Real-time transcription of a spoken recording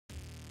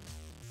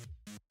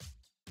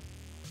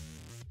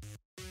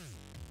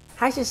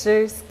Hi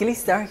sisters, Gilly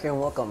Star here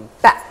and welcome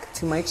back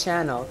to my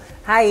channel.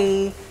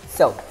 Hi!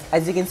 So,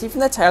 as you can see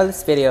from the title of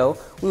this video,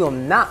 we will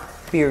not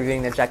be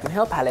reviewing the Jackman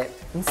Hill palette.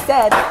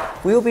 Instead,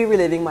 we will be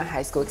reliving my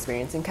high school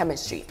experience in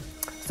chemistry.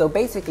 So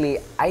basically,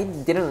 I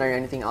didn't learn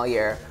anything all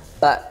year,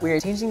 but we are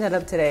changing that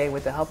up today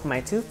with the help of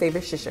my two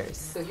favorite sisters.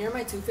 So here are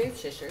my two favorite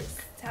sisters.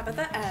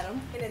 Tabitha Adam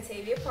and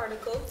Atavia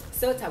Particles.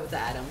 So Tabitha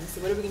Adam,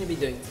 so what are we going to be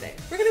doing today?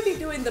 We're going to be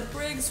doing the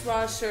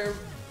Briggs-Rauscher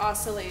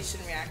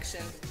oscillation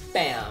reaction.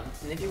 Bam!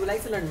 And if you would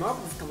like to learn more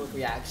about this chemical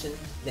reaction,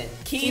 then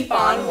keep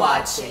on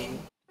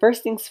watching.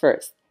 First things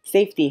first,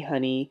 safety,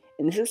 honey.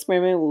 In this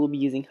experiment, we will be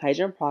using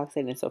hydrogen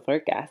peroxide and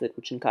sulfuric acid,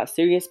 which can cause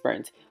serious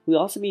burns. We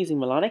will also be using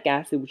malonic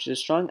acid, which is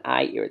a strong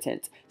eye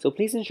irritant. So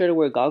please ensure to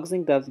wear goggles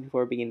and gloves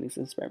before beginning this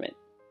experiment.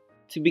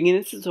 To begin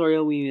this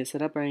tutorial, we need to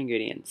set up our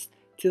ingredients.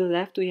 To the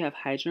left, we have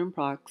hydrogen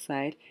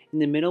peroxide. In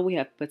the middle, we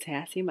have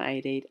potassium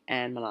iodide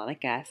and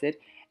malonic acid.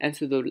 And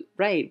to the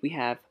right, we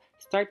have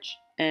starch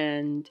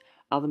and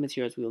all the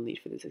materials we will need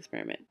for this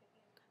experiment.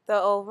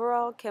 The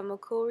overall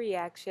chemical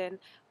reaction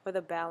for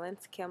the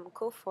balanced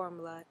chemical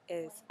formula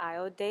is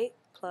iodate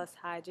plus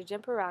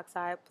hydrogen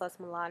peroxide plus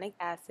malonic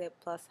acid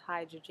plus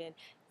hydrogen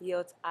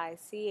yields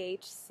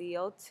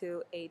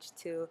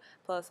ICHCO2H2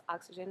 plus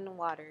oxygen and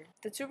water.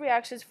 The two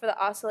reactions for the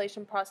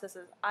oscillation process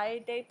is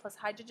iodate plus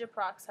hydrogen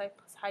peroxide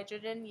plus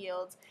hydrogen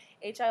yields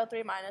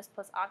HIO3 minus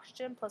plus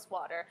oxygen plus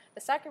water.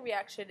 The second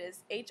reaction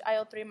is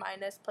HIO3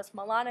 minus plus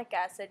malonic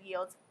acid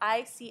yields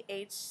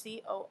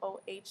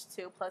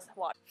ICHCOOH2 plus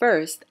water.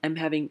 First, I'm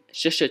having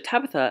Sister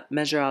Tabitha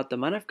measure out the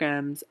amount of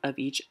grams of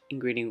each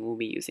ingredient we'll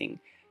be using.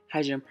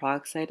 Hydrogen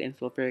peroxide and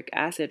sulfuric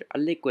acid are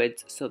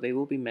liquids, so they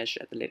will be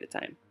measured at a later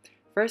time.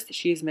 First,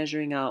 she is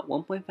measuring out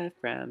 1.5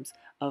 grams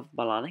of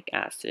malonic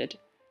acid.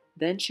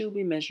 Then she will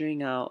be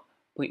measuring out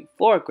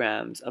 0.4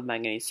 grams of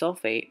manganese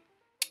sulfate.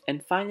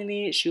 And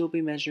finally, she will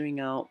be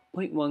measuring out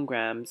 0.1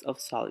 grams of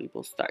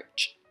soluble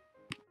starch.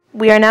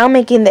 We are now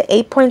making the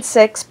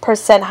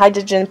 8.6%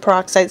 hydrogen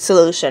peroxide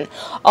solution,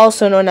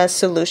 also known as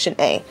solution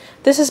A.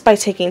 This is by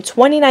taking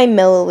 29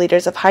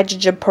 milliliters of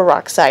hydrogen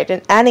peroxide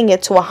and adding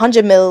it to a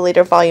 100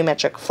 milliliter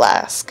volumetric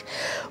flask.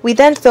 We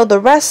then fill the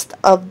rest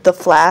of the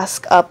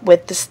flask up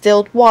with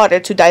distilled water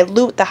to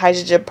dilute the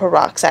hydrogen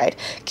peroxide.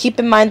 Keep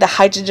in mind that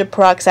hydrogen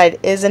peroxide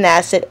is an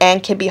acid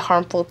and can be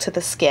harmful to the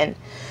skin.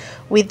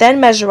 We then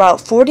measure out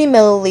 40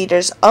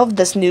 milliliters of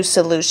this new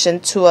solution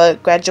to a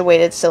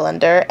graduated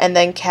cylinder and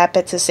then cap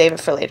it to save it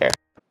for later.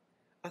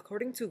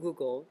 According to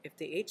Google, if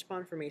the H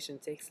bond formation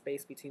takes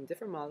place between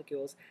different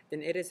molecules,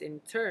 then it is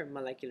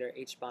intermolecular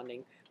H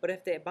bonding. But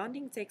if the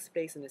bonding takes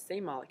place in the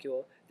same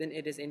molecule, then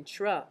it is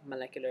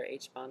intramolecular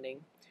H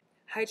bonding.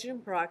 Hydrogen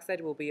peroxide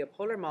will be a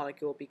polar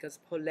molecule because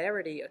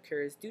polarity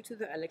occurs due to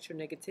the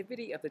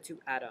electronegativity of the two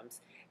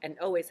atoms, and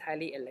O is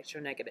highly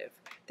electronegative.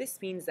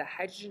 This means that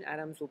hydrogen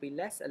atoms will be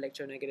less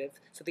electronegative,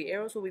 so the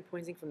arrows will be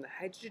pointing from the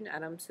hydrogen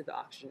atoms to the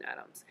oxygen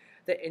atoms.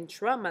 The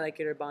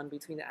intramolecular bond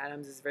between the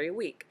atoms is very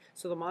weak,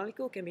 so the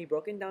molecule can be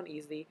broken down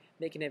easily,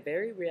 making it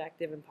very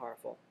reactive and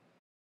powerful.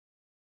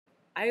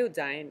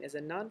 Iodine is a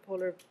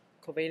nonpolar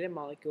covalent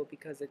molecule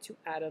because the two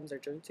atoms are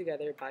joined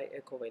together by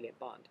a covalent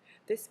bond.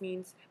 This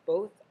is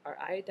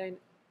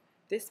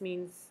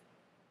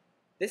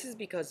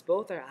because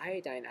both are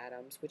iodine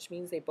atoms, which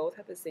means they both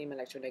have the same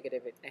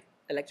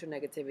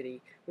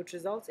electronegativity, which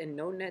results in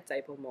no net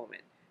dipole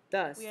moment.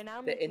 Thus,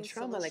 the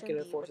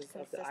intramolecular forces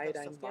of the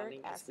iodine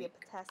bonding is weak.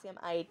 Potassium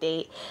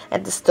iodate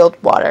and distilled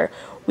water.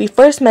 We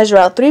first measure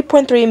out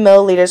 3.3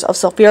 milliliters of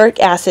sulfuric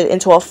acid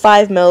into a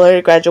 5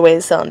 milliliter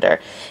graduated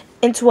cylinder.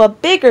 Into a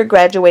bigger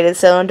graduated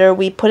cylinder,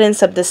 we put in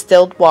some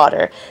distilled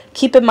water.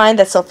 Keep in mind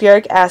that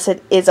sulfuric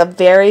acid is a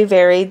very,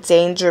 very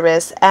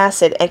dangerous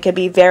acid and can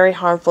be very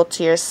harmful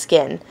to your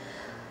skin.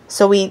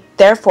 So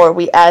therefore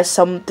we add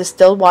some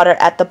distilled water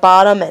at the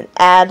bottom and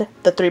add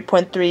the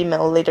 3.3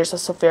 milliliters of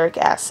sulfuric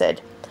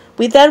acid.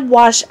 We then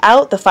wash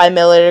out the 5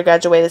 milliliter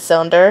graduated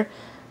cylinder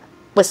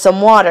with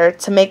some water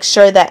to make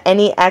sure that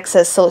any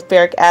excess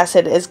sulfuric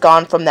acid is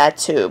gone from that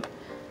tube.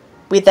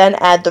 We then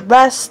add the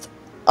rest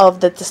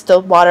of the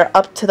distilled water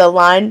up to the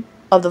line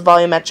of the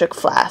volumetric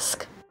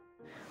flask.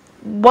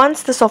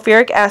 Once the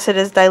sulfuric acid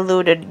is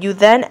diluted, you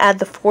then add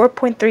the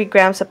 4.3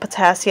 grams of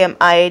potassium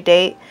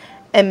iodate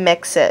and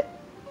mix it.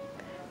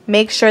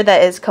 Make sure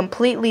that it is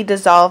completely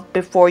dissolved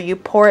before you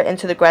pour it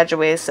into the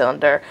graduated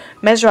cylinder.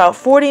 Measure out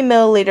 40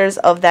 milliliters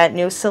of that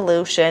new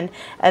solution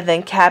and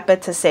then cap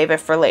it to save it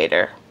for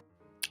later.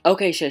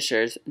 Okay,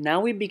 sisters,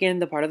 now we begin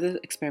the part of the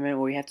experiment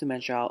where we have to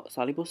measure out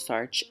soluble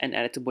starch and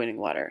add it to boiling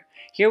water.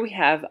 Here we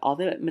have all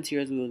the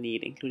materials we will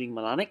need, including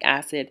malonic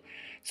acid,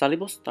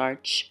 soluble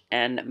starch,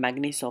 and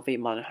manganese sulfate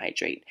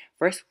monohydrate.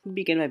 First, we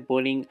begin by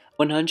boiling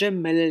 100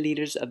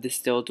 milliliters of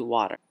distilled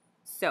water.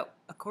 So,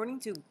 according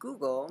to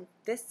Google,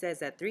 this says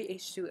that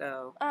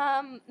 3H2O...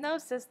 No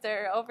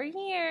sister, over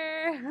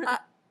here.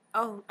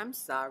 Oh, I'm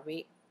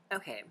sorry.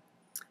 Okay.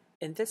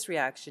 In this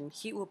reaction,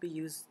 heat will be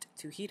used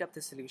to heat up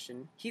the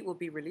solution. Heat will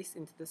be released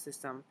into the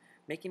system,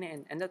 making it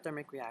an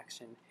endothermic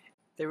reaction.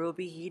 There will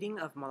be heating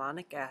of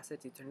malonic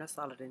acid to turn a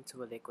solid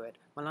into a liquid.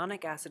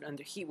 Malonic acid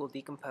under heat will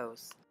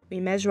decompose. We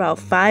measure out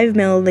 5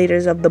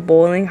 milliliters of the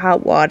boiling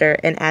hot water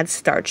and add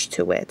starch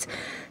to it.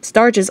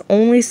 Starch is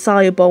only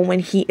soluble when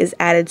heat is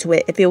added to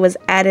it. If it was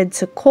added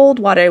to cold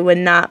water, it would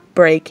not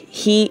break.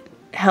 Heat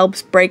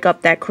helps break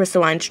up that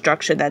crystalline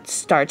structure that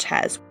starch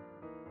has.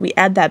 We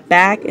add that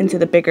back into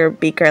the bigger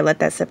beaker and let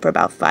that sit for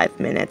about 5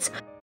 minutes.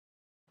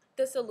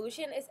 The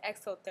solution is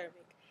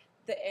exothermic.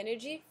 The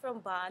energy from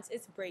bonds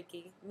is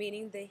breaking,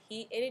 meaning the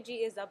heat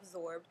energy is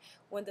absorbed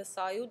when the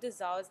solute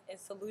dissolves in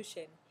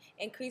solution.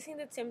 Increasing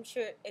the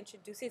temperature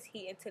introduces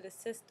heat into the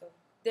system.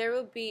 There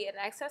will be an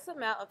excess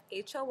amount of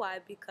HOI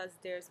because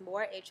there's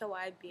more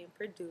HOI being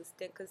produced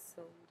than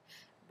consumed,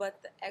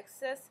 but the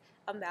excess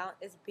amount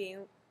is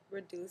being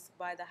reduced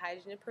by the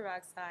hydrogen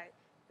peroxide,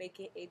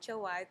 making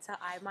HOI to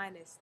I-.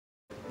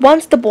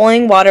 Once the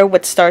boiling water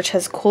with starch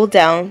has cooled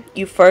down,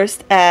 you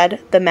first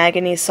add the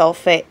manganese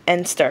sulfate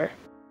and stir.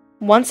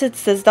 Once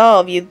it's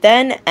dissolved, you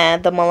then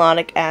add the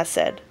malonic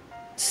acid.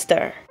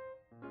 Stir.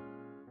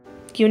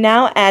 You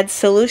now add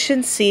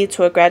solution C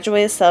to a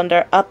graduated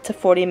cylinder up to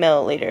 40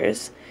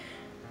 milliliters.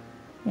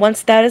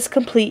 Once that is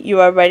complete, you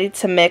are ready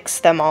to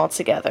mix them all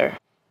together.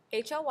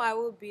 HOI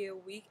will be a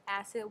weak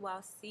acid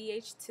while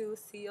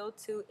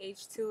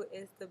CH2CO2H2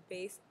 is the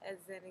base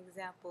as an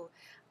example.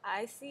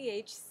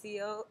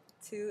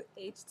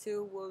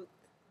 ICHCO2H2 will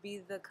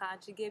be the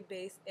conjugate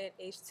base and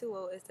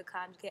H2O is the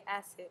conjugate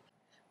acid.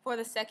 For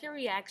the second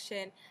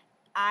reaction,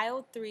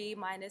 IO3-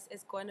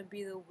 is going to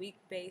be the weak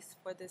base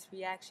for this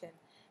reaction.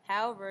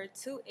 However,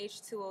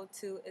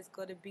 2H2O2 is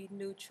going to be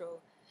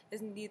neutral.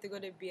 It's neither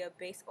going to be a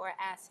base or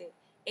acid.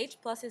 H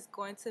plus is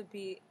going to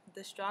be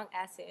the strong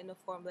acid in the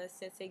formula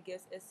since it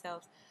gives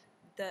itself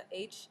the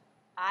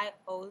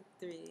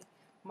HiO3-.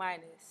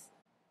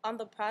 On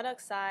the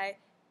product side,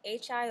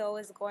 HIO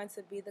is going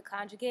to be the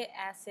conjugate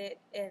acid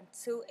and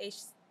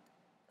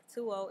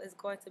 2H2O is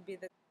going to be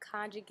the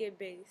conjugate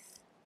base.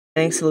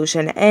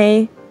 Solution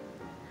A,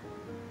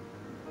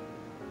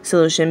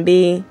 solution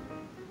B,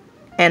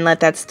 and let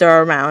that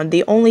stir around.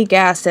 The only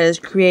gas that is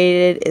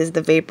created is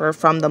the vapor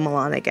from the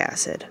malonic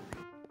acid.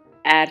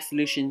 Add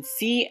solution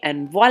C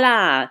and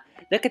voila!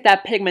 Look at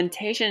that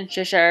pigmentation,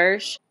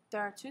 shishers! There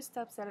are two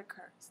steps that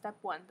occur. Step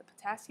 1. The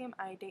potassium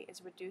iodate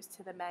is reduced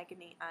to the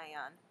manganese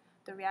ion.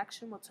 The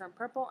reaction will turn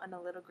purple and a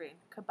little green.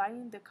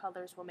 Combining the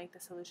colors will make the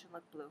solution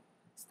look blue.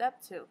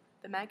 Step 2.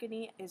 The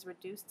manganese is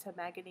reduced to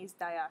manganese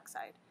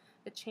dioxide.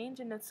 The change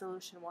in the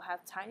solution will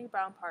have tiny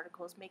brown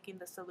particles making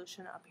the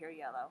solution appear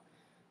yellow.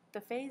 The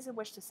phase in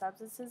which the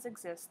substances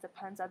exist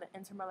depends on the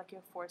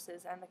intermolecular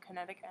forces and the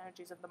kinetic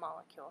energies of the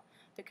molecule.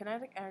 The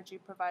kinetic energy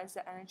provides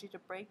the energy to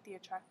break the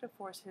attractive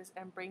forces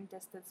and bring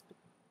distance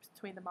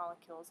between the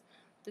molecules.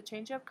 The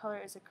change of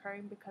color is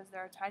occurring because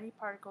there are tiny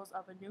particles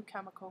of a new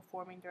chemical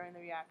forming during the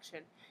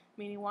reaction,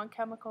 meaning one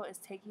chemical is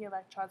taking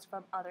electrons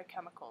from other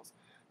chemicals.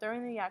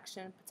 During the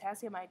reaction,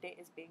 potassium iodate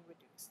is being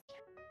reduced.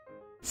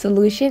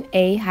 Solution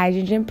A,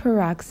 hydrogen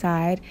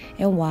peroxide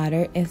and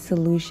water, and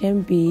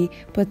solution B,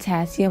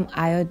 potassium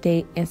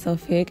iodate and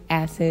sulfuric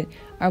acid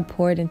are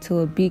poured into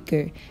a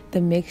beaker. The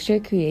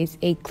mixture creates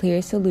a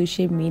clear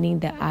solution, meaning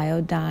the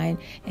iodine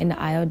and the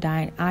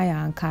iodine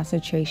ion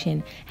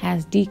concentration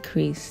has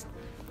decreased.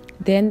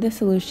 Then the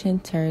solution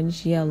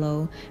turns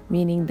yellow,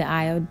 meaning the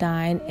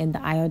iodine and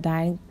the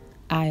iodine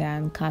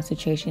ion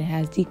concentration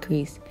has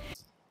decreased.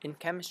 In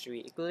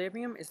chemistry,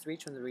 equilibrium is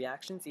reached when the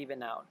reactions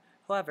even out.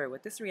 However,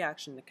 with this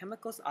reaction, the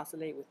chemicals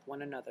oscillate with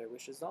one another,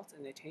 which results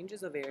in the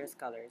changes of various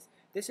colors.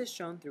 This is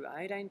shown through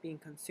iodine being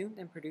consumed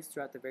and produced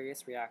throughout the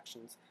various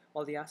reactions.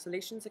 While the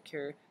oscillations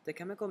occur, the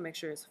chemical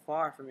mixture is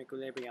far from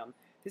equilibrium.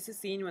 This is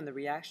seen when the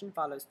reaction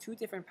follows two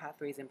different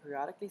pathways and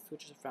periodically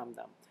switches from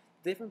them.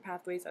 The different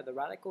pathways are the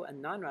radical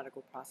and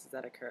non-radical processes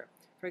that occur.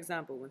 For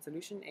example, when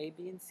solution A,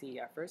 B, and C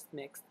are first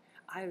mixed,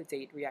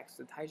 iodate reacts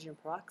with hydrogen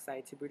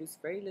peroxide to produce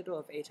very little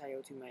of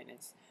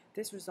HiO2-.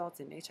 This results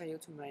in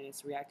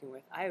HiO2- reacting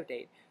with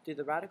iodate through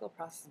the radical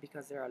process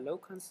because there are low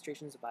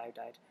concentrations of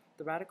iodide.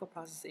 The radical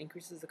process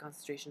increases the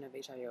concentration of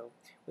HiO.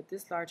 With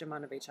this large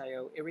amount of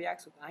HiO, it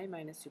reacts with I-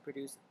 to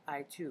produce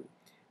I2.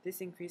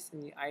 This increase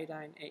in the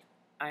iodine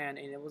ion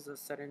enables a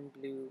sudden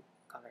blue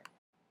color.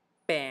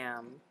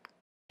 Bam!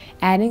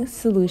 Adding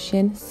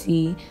solution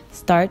C,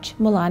 starch,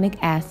 malonic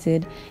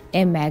acid,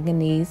 and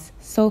manganese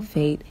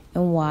sulfate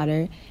and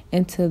water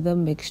into the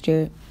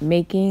mixture,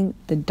 making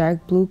the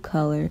dark blue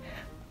color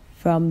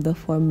from the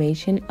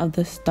formation of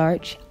the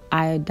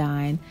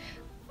starch-iodine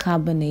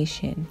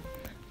combination.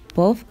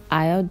 Both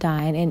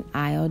iodine and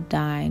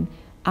iodine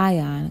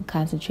ion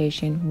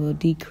concentration will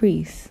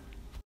decrease.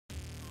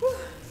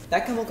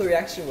 That chemical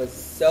reaction was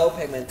so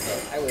pigmented.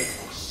 I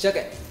was shook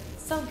it.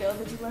 So, Gil,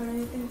 did you learn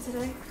anything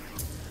today?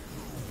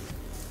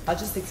 I'll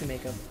just take some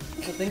makeup.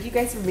 So thank you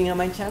guys for being on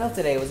my channel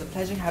today. It was a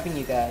pleasure having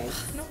you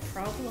guys. No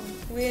problem.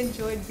 We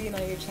enjoyed being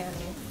on your channel.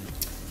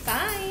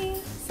 Bye!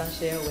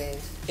 Sashay away.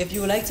 If you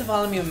would like to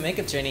follow me on my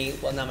makeup journey,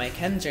 well not my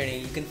chem journey,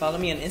 you can follow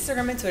me on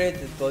Instagram and Twitter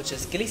with both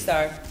just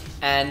GillyStar,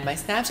 and my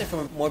Snapchat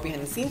for more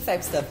behind the scenes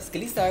type stuff is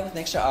GillyStar with an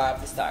extra R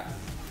after star.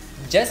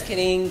 Just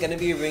kidding, gonna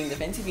be reviewing the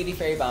Fenty Beauty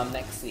Fairy Bomb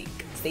next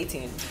week. Stay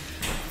tuned.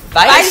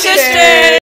 Bye sisters!